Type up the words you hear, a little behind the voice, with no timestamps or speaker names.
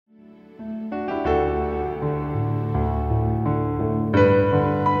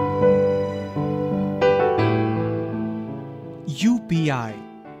UPI,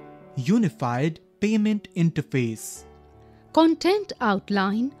 Unified Payment Interface. Content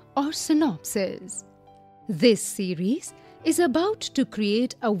outline or synopsis. This series is about to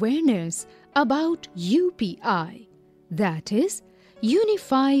create awareness about UPI, that is,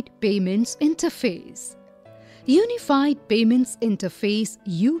 Unified Payments Interface. Unified Payments Interface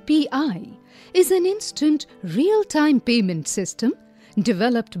UPI is an instant real-time payment system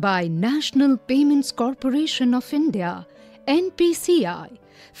developed by National Payments Corporation of India (NPCI),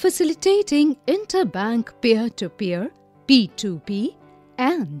 facilitating interbank peer-to-peer (P2P)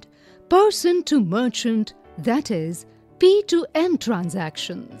 and person-to-merchant, that is, P2M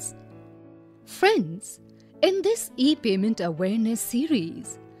transactions. Friends, in this e-payment awareness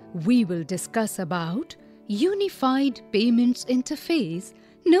series, we will discuss about Unified Payments Interface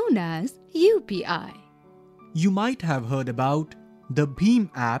known as UPI. You might have heard about the Bhim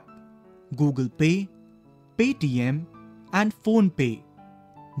app, Google Pay, Paytm and PhonePe.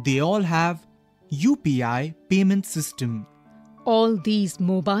 They all have UPI payment system. All these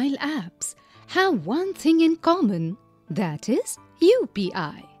mobile apps have one thing in common, that is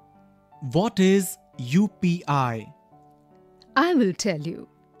UPI. What is UPI? I will tell you.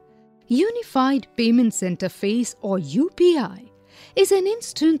 Unified Payments Interface or UPI is an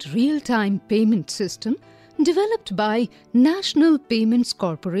instant real-time payment system developed by National Payments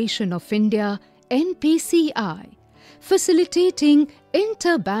Corporation of India (NPCI), facilitating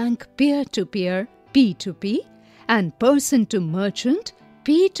interbank peer-to-peer (P2P) and person-to-merchant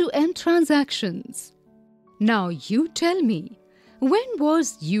 (P2M) transactions. Now you tell me, when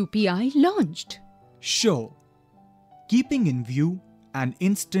was UPI launched? Sure. Keeping in view an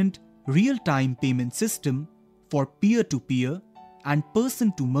instant real-time payment system for peer-to-peer and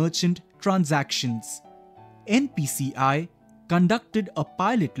person-to-merchant transactions, NPCI conducted a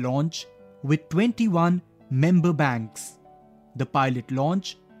pilot launch with 21 member banks. The pilot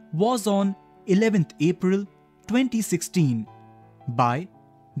launch was on 11th April 2016 by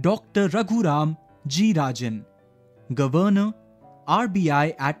Dr. Raghuram G. Rajan, Governor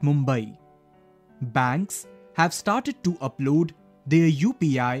RBI at Mumbai. Banks have started to upload their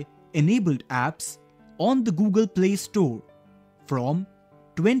UPI-enabled apps on the Google Play Store from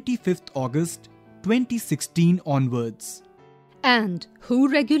 25th August 2016 onwards. And who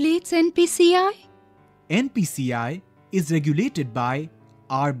regulates NPCI? NPCI is regulated by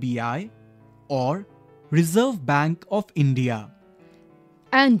RBI or Reserve Bank of India.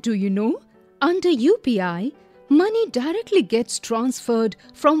 And do you know, under UPI, money directly gets transferred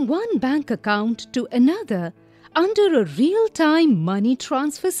from one bank account to another under a real-time money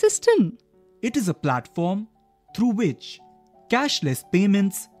transfer system. It is a platform through which cashless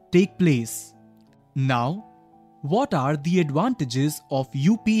payments take place. Now, what are the advantages of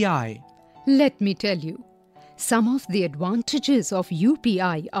UPI? Let me tell you. Some of the advantages of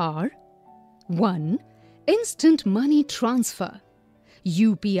UPI are: 1. Instant money transfer.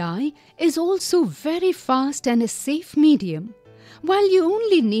 UPI is also very fast and a safe medium, while you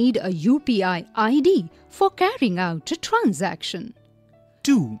only need a UPI ID for carrying out a transaction.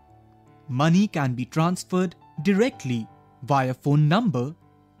 2. Money can be transferred directly via phone number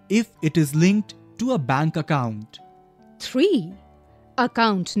if it is linked to a bank account. 3.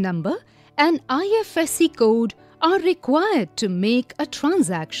 Account number and IFSC code are required to make a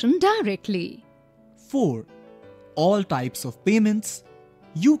transaction directly. 4. All types of payments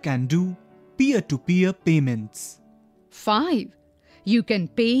you can do peer-to-peer payments. 5. You can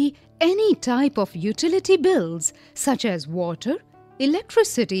pay any type of utility bills such as water,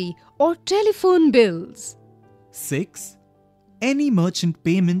 electricity or telephone bills. 6. Any merchant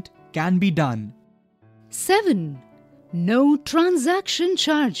payment can be done. 7. No transaction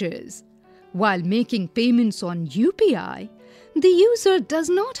charges. While making payments on UPI, the user does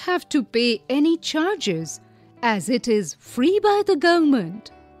not have to pay any charges as it is free by the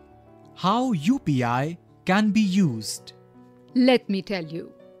government. How UPI can be used? Let me tell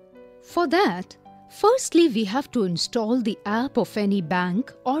you. For that, firstly we have to install the app of any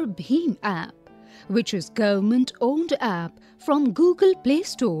bank or Bhim app, which is government-owned app from Google Play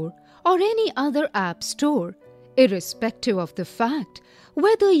Store or any other app store, irrespective of the fact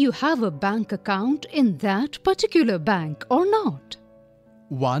whether you have a bank account in that particular bank or not.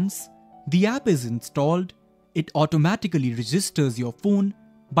 Once the app is installed, it automatically registers your phone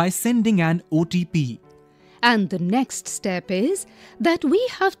by sending an OTP. And the next step is that we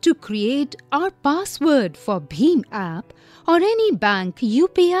have to create our password for Bhim app or any bank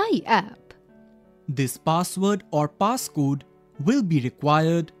UPI app. This password or passcode will be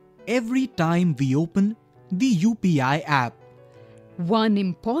required every time we open the UPI app. One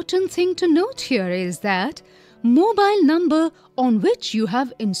important thing to note here is that mobile number on which you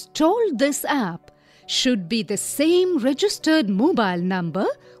have installed this app should be the same registered mobile number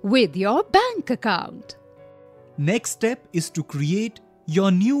with your bank account. Next step is to create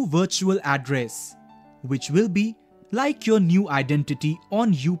your new virtual address, which will be like your new identity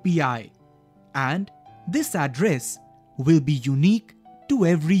on UPI, and this address will be unique to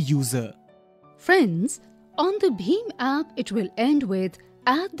every user. Friends, on the Bheem app it will end with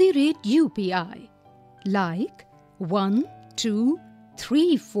 @UPI, like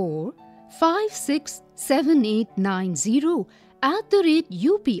 1234567890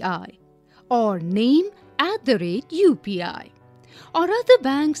 @UPI or name @UPI. Or other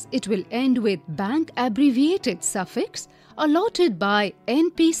banks it will end with bank abbreviated suffix allotted by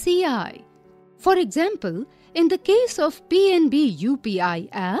NPCI. For example, in the case of PNB UPI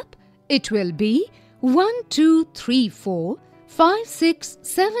app, it will be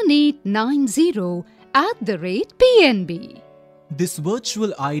 1234567890 @PNB. This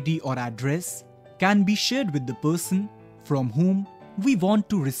virtual ID or address can be shared with the person from whom we want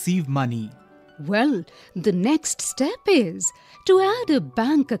to receive money. Well, the next step is to add a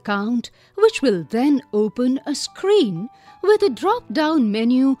bank account, which will then open a screen with a drop-down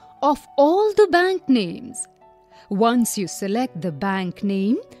menu of all the bank names. Once you select the bank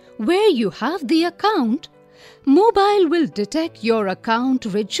name where you have the account, mobile will detect your account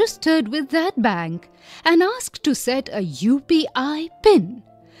registered with that bank and ask to set a UPI PIN,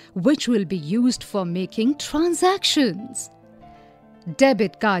 which will be used for making transactions.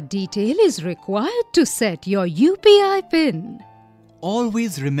 Debit card detail is required to set your UPI PIN.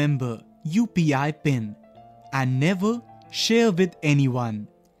 Always remember UPI PIN and never share with anyone.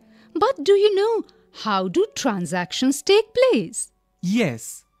 But do you know how do transactions take place?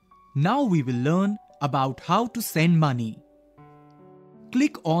 Yes, now we will learn about how to send money.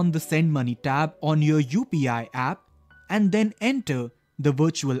 Click on the Send Money tab on your UPI app and then enter the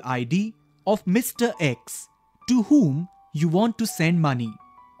virtual ID of Mr. X to whom you want to send money.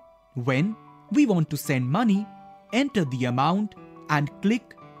 When we want to send money, enter the amount and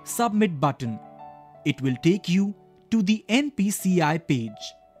click Submit button. It will take you to the NPCI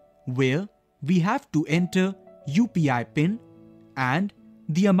page where we have to enter UPI PIN and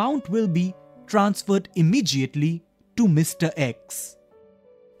the amount will be transferred immediately to Mr. X.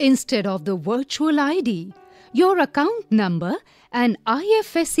 Instead of the virtual ID, your account number and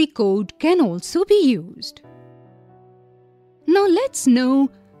IFSC code can also be used. Now let's know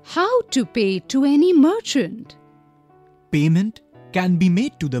how to pay to any merchant. Payment can be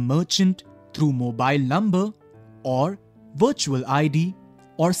made to the merchant through mobile number or virtual ID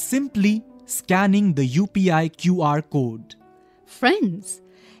or simply scanning the UPI QR code. Friends,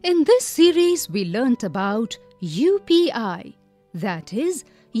 in this series we learnt about UPI, that is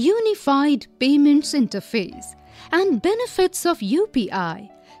Unified Payments Interface, and benefits of UPI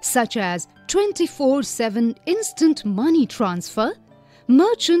such as 24/7 instant money transfer,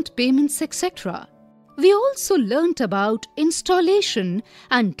 merchant payments, etc. We also learnt about installation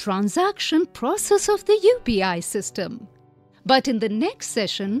and transaction process of the UPI system. But in the next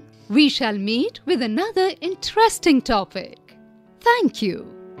session, we shall meet with another interesting topic. Thank you.